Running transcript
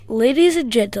Ladies and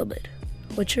gentlemen,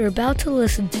 what you're about to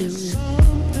listen to is...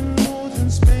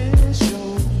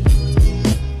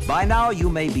 By now, you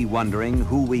may be wondering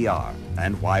who we are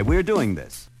and why we're doing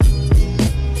this.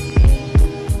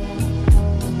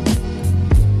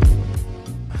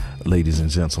 Ladies and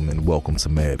gentlemen, welcome to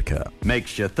Madcap.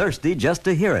 Makes you thirsty just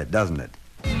to hear it, doesn't it?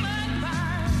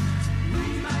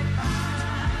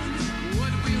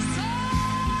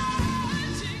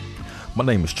 My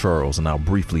name is Charles, and I'll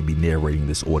briefly be narrating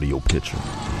this audio picture.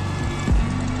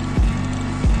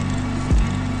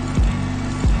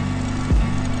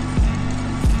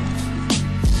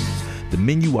 The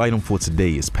menu item for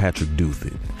today is Patrick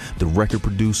Duthit, the record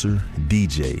producer,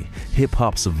 DJ,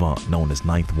 hip-hop savant known as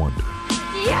Ninth Wonder.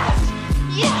 Yes!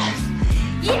 Yes!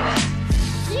 Yes!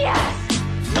 Yes!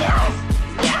 Yes!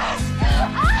 Yes!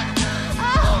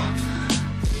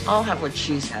 I'll have what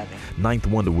she's having. Ninth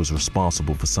Wonder was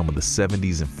responsible for some of the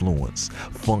 70s influence,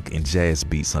 funk and jazz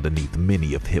beats underneath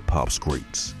many of hip-hop's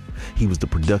greats. He was the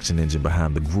production engine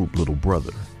behind the group Little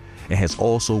Brother, and has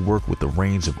also worked with a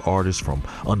range of artists from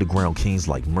underground kings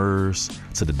like Murs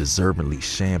to the deservingly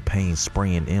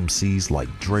champagne-spraying MCs like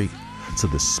Drake to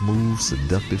the smooth,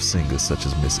 seductive singers such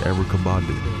as Miss Erykah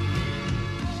Badu.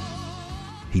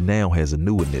 He now has a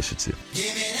new initiative,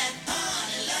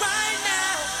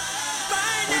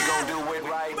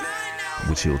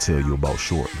 which he'll tell you about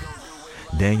shortly.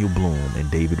 Daniel Bloom and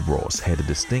David Ross had the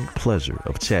distinct pleasure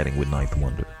of chatting with Ninth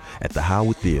Wonder at the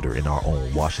Howard Theater in our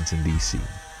own Washington, D.C.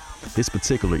 This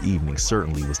particular evening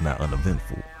certainly was not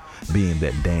uneventful, being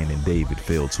that Dan and David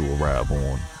failed to arrive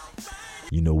on,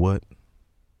 you know what?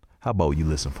 How about you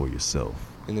listen for yourself?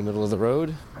 In the middle of the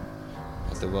road,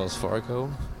 at the Wells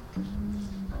Fargo,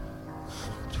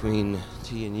 between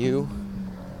T and U,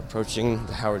 approaching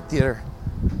the Howard Theater,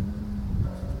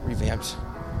 revamped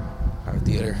Howard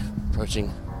Theater,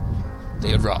 approaching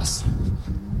David Ross.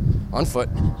 On foot,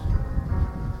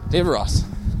 David Ross.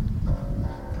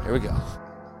 Here we go.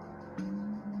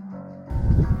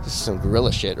 This is some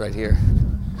guerrilla shit right here.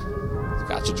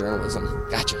 Gotcha journalism.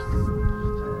 Gotcha.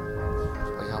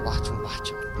 Oh, y'all watch him.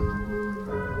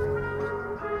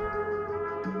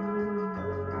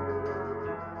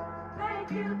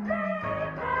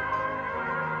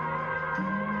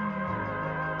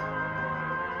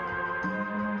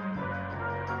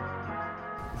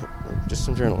 Just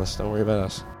some journalists. Don't worry about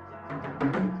us.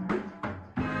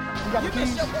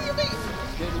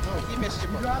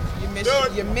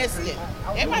 You missed it.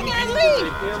 Everybody gotta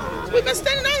leave. We've been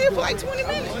standing out here for like 20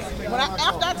 minutes.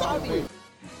 After I told you.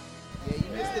 Yeah, you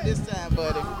missed it this time,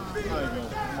 buddy.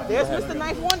 There's Mr.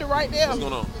 Ninth Wonder right there. What's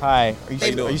going on? Hi. Are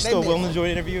you still willing to join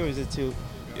the interview, or is it too?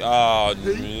 Yeah.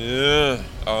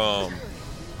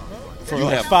 You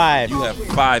have 5. You have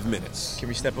 5 minutes. Can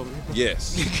we step over?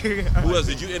 Yes. Who else?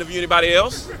 Did you interview anybody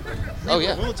else? Oh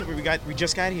yeah. We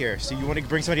just got here. So you want to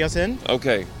bring somebody else in?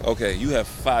 Okay. You have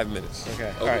 5 minutes.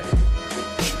 Okay. All right.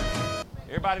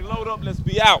 Everybody load up. Let's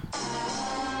be out.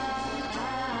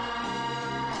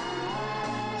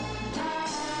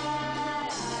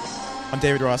 I'm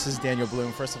David Ross. This is Daniel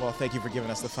Bloom. First of all, thank you for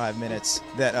giving us the 5 minutes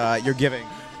that you're giving.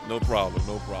 No problem.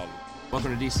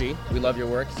 Welcome to D.C. We love your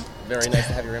work. Very nice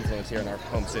to have your influence here in our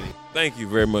home city. Thank you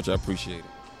very much. I appreciate it.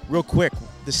 Real quick,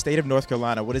 the state of North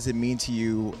Carolina, what does it mean to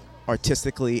you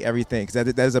artistically, everything?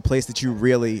 Because that is a place that you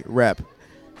really rep.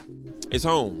 It's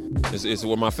home. It's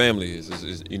where my family is. This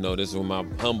is where my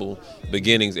humble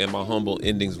beginnings and my humble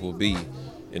endings will be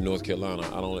in North Carolina.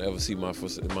 I don't ever see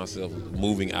myself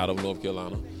moving out of North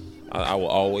Carolina. I will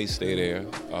always stay there.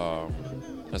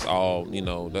 That's all,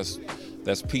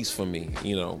 that's peace for me,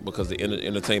 because the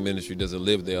entertainment industry doesn't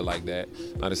live there like that.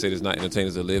 Not to say there's not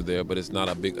entertainers that live there, but it's not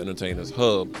a big entertainers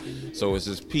hub. So it's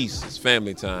just peace. It's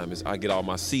family time. I get all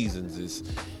my seasons.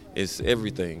 It's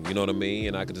everything. You know what I mean?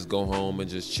 And I can just go home and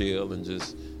just chill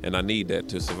and I need that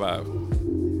to survive.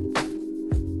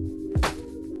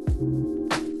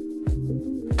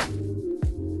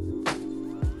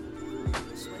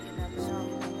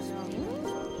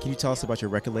 Can you tell us about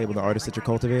your record label, the artists that you're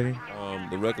cultivating?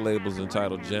 The record label is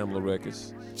entitled Jamla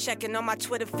Records. Checking on my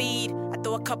Twitter feed, I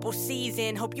throw a couple C's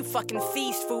in. Hope you fucking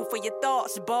feast, food for your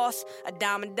thoughts, boss. A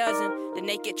dime a dozen, the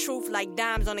naked truth like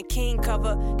dimes on a King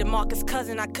cover. DeMarcus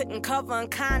Cousin, I couldn't cover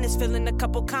unkindness. Filling a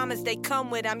couple comments they come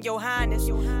with, I'm your highness.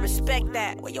 Respect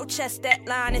that, where your chest that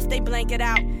line is, they blank it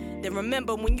out. Then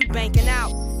remember when you banking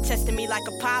out, testing me like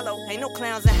Apollo, ain't no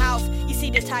clowns in house. You see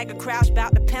the tiger crouch,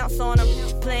 bout to pounce on him.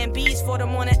 Playing B's for the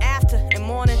morning after and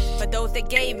morning. For those those that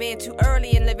gave in too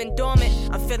early and living dormant.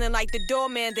 I'm feeling like the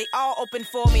doorman, they all open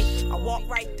for me. I walk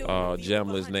right through.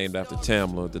 Jamla is named after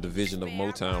Tamla, the division of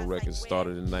Motown Records,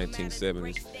 started in the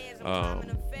 1970s.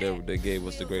 They gave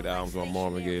us the great albums by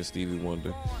Marvin Gaye and Stevie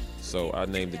Wonder. So I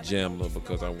named it Jamla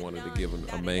because I wanted to give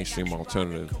a mainstream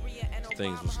alternative to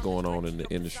things that's going on in the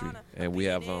industry. And we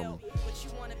have Rhapsody,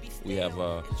 we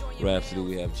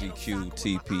have GQ,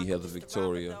 TP, Heather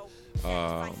Victoria,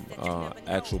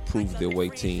 Actual Proof, the Away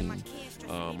team,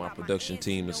 my production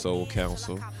team, the Soul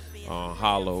Council,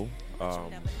 Hollow,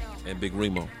 and Big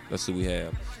Remo. That's who we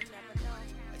have.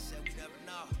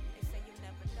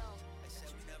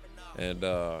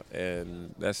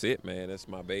 And that's it, man. That's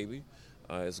my baby.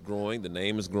 It's growing. The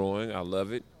name is growing. I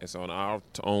love it. It's on our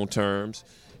own terms.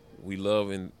 We love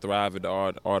and thrive at the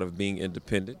art of being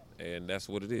independent, and that's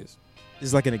what it is. This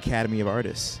is like an academy of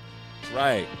artists.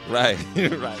 Right, right. He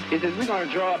says we're going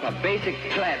to draw up a basic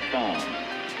platform,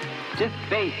 just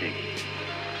basic,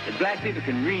 that black people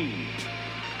can read.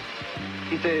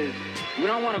 He says we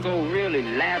don't want to go real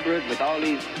elaborate with all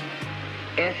these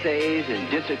essays and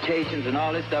dissertations and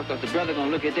all this stuff, because the brother going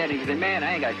to look at that and he say, man,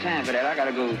 I ain't got time for that. I got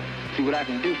to go see what I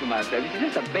can do for myself. He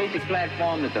says just a basic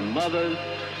platform that the mothers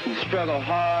who struggle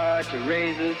hard to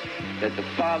raise us, that the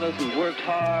fathers who worked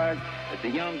hard, that the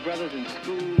young brothers in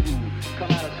school who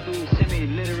come out of school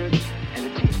semi-literate,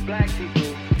 and to teach black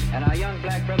people and our young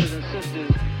black brothers and sisters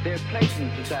their place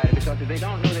in society, because if they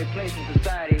don't know their place in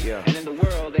society and in the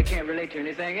world, they can't relate to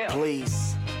anything else.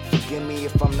 Please, forgive me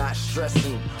if I'm not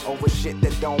stressing over shit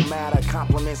that don't matter.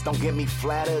 Compliments don't get me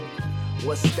flattered.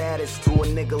 What status to a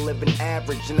nigga living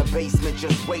average in the basement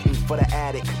just waiting for the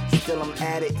attic? Still I'm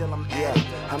at it,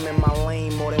 I'm in my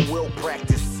lane more than will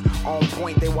practice. On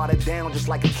point, they watered down just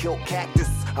like a killed cactus.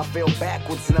 I fell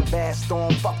backwards in a bad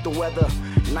storm, fuck the weather.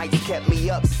 Nights kept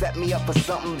me up, set me up for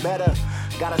something better.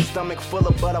 Got a stomach full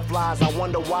of butterflies, I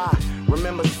wonder why.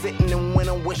 Remember sitting in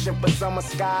winter wishing for summer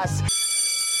skies.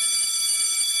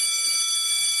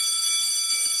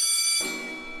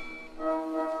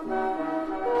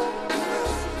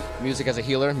 Music as a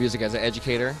healer, music as an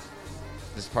educator.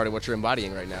 This is part of what you're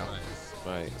embodying right now.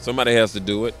 Right. Somebody has to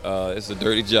do it. It's a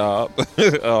dirty job.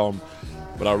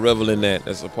 But I revel in that.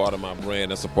 That's a part of my brand.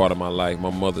 That's a part of my life.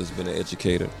 My mother's been an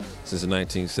educator since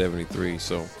 1973,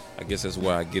 so I guess that's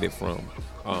where I get it from.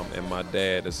 And my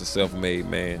dad is a self-made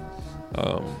man,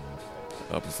 a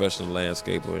professional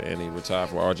landscaper, and he retired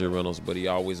from R.J. Reynolds, but he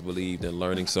always believed in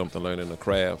learning something, learning a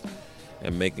craft,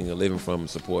 and making a living from and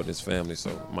supporting his family. So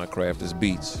my craft is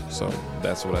beats, so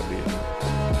that's what I did.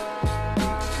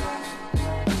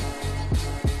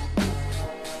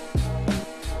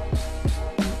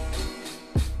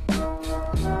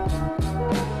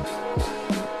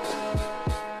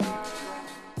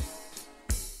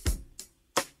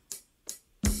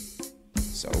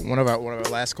 So one of our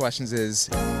last questions is,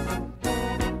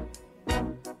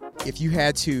 if you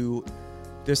had to,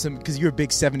 there's some, because you're a big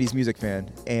 70s music fan,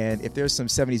 and if there's some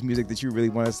 70s music that you really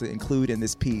want us to include in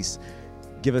this piece,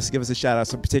 give us a shout out,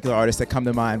 some particular artists that come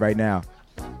to mind right now.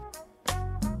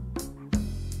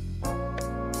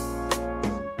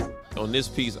 On this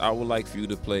piece, I would like for you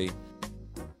to play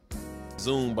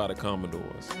Zoom by the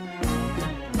Commodores.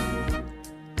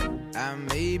 I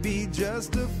may be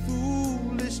just a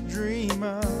foolish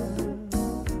dreamer,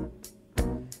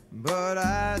 but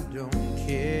I don't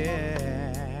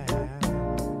care,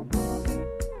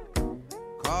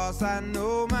 'cause I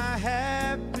know my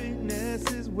happiness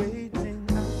is waiting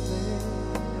out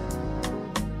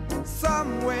there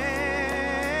somewhere.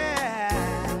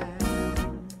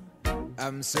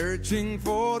 I'm searching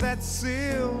for that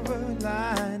silver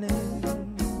lining,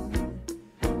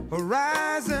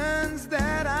 horizons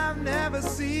that I've never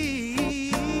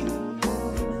seen.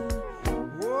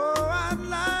 Oh, I'd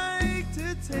like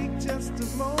to take just a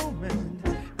moment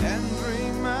and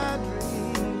dream my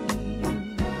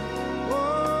dream.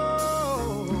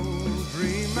 Oh,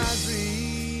 dream my dream.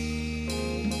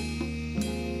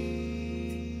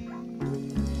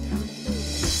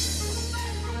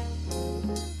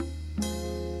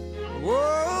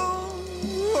 Whoa.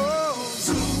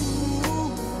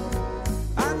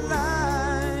 I'd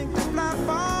like to fly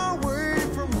far away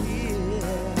from here.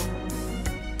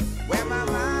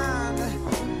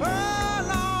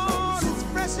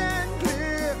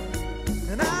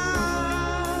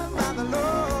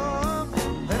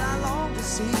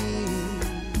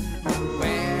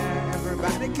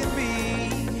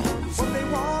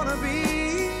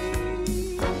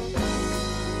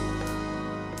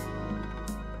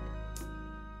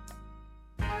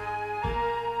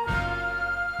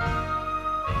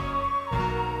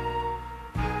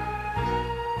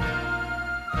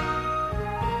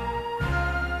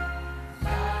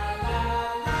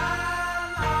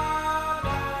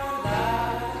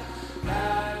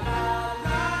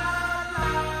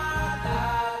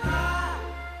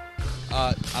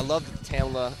 I love the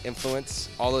Tamla influence.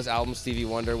 All those albums, Stevie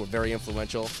Wonder, were very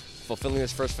influential. Fulfilling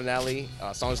This First Finale,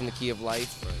 Songs in the Key of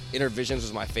Life, Inner Visions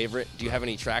was my favorite. Do you have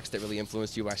any tracks that really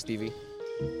influenced you by Stevie?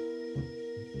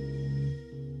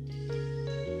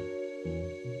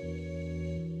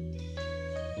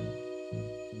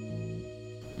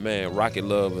 Man, Rocket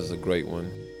Love is a great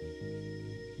one.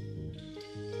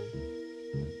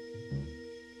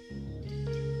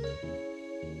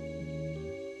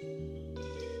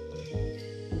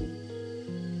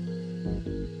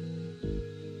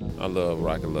 I love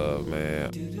Rocket Love,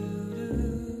 man.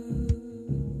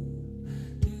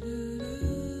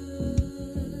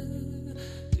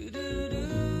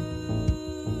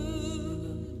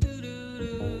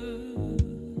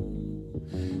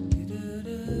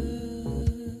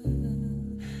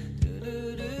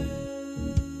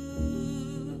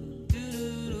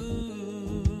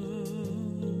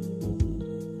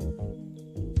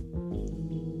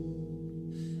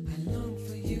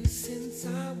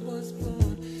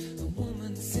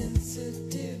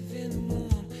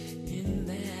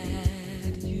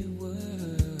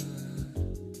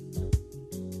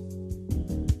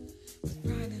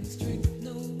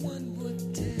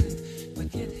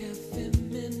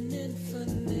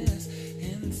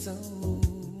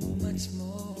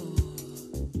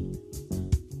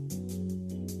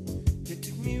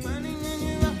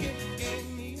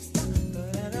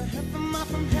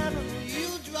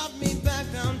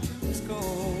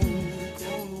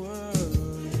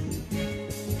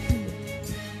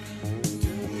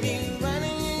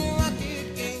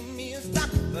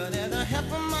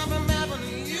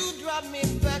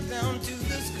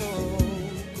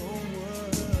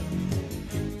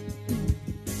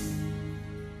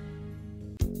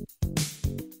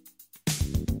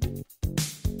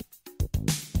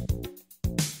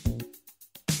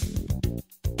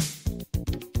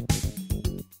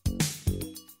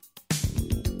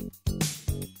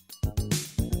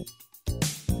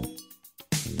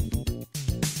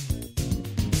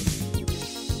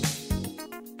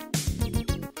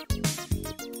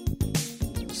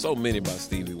 So many by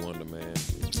Stevie Wonder, man.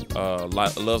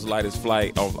 Love's Light as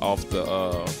Flight off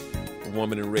the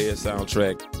Woman in Red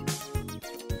soundtrack.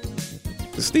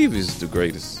 Stevie's the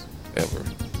greatest ever.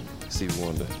 Stevie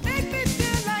Wonder.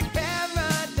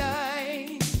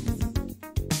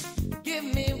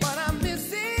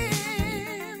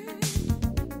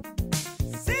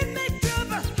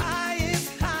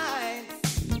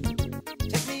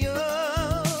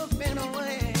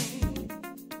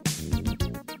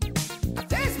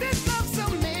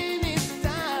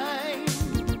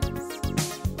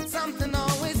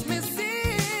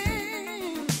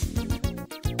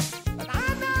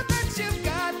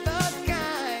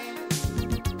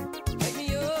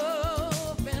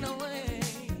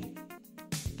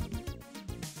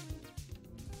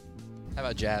 How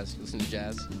about jazz? You listen to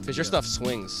jazz? Because your stuff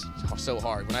swings so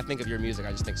hard. When I think of your music,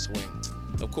 I just think swing.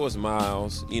 Of course,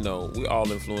 Miles. You know, we're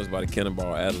all influenced by the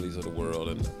Cannonball Adderleys of the world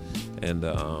and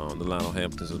the Lionel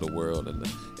Hamptons of the world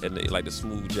and like the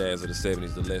smooth jazz of the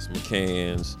 70s, the Les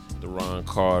McCanns, the Ron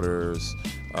Carters,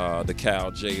 the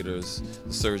Cal Jaders, the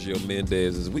Sergio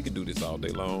Mendezes. We could do this all day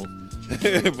long.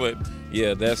 But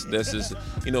yeah, that's just,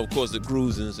 you know, of course the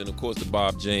Gruzins and of course the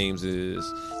Bob Jameses.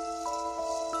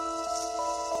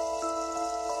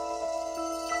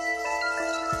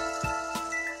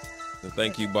 And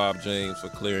thank you, Bob James, for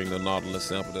clearing the Nautilus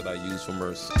sample that I used for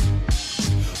Mercy.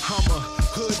 I'm a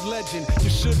hood legend, you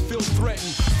should feel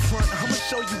threatened. Front, I'ma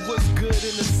show you what's good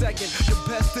in a second. The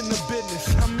best in the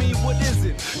business, I mean, what is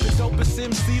it? The dopest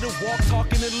MC to walk,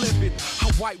 talking, and live it.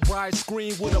 A white ride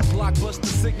screen with a blockbuster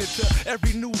signature.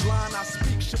 Every new line I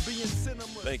speak should be in cinema.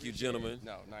 Thank you, gentlemen.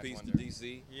 Peace to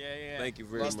DC. Yeah. Thank you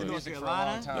very much. Music for a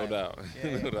long time. No doubt.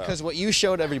 No doubt. Because what you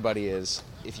showed everybody is,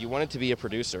 if you wanted to be a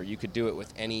producer, you could do it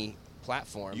with any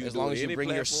platform, as long as you bring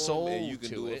your soul to it. You can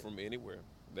do it from anywhere.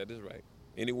 That is right.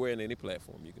 Anywhere and any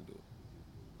platform, you can do it.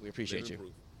 We appreciate you. Proof.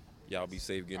 Y'all be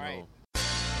safe getting home.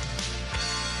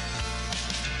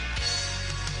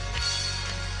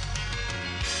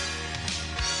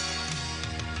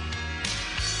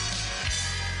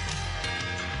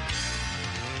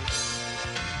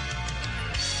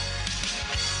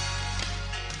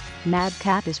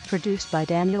 Madcap is produced by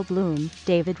Daniel Bloom,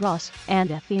 David Ross,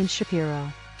 and Effian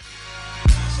Shapiro.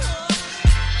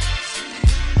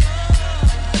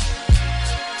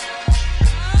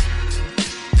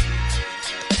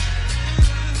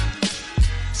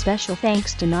 Special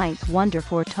thanks to Ninth Wonder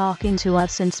for talking to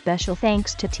us, and special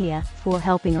thanks to Tia for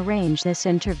helping arrange this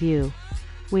interview.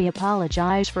 We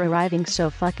apologize for arriving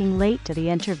so fucking late to the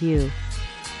interview.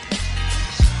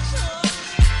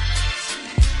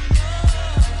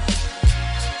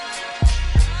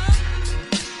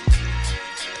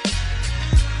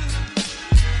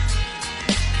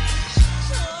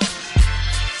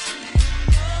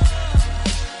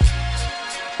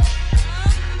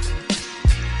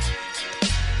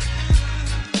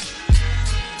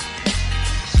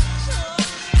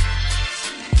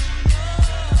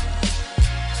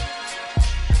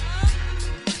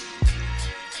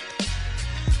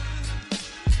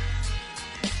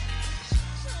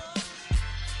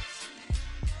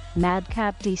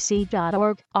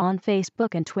 madcapdc.org, on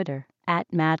Facebook and Twitter,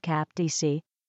 @madcapdc.